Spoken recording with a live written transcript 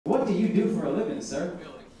do you do for a living, sir?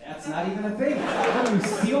 That's not even a thing. What, do you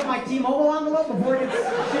steal my T-Mobile envelope before it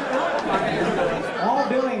gets shipped out? All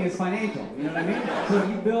billing is financial, you know what I mean? So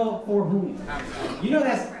you bill for whom? You know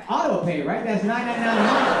that's auto pay, right? That's $9.99 a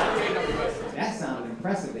month. That sounded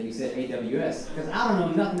impressive that you said AWS, because I don't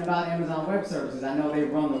know nothing about Amazon Web Services. I know they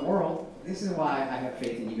run the world. This is why I have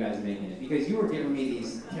faith in you guys making it, because you were giving me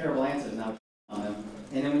these terrible answers and I was on them,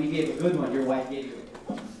 and then when you gave a good one, your wife gave you.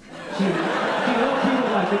 She looked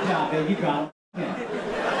people like, good job, babe, you got it. Yeah.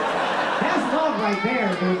 That's love right there,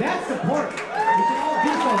 dude. That's support. We should all be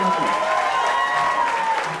so lucky.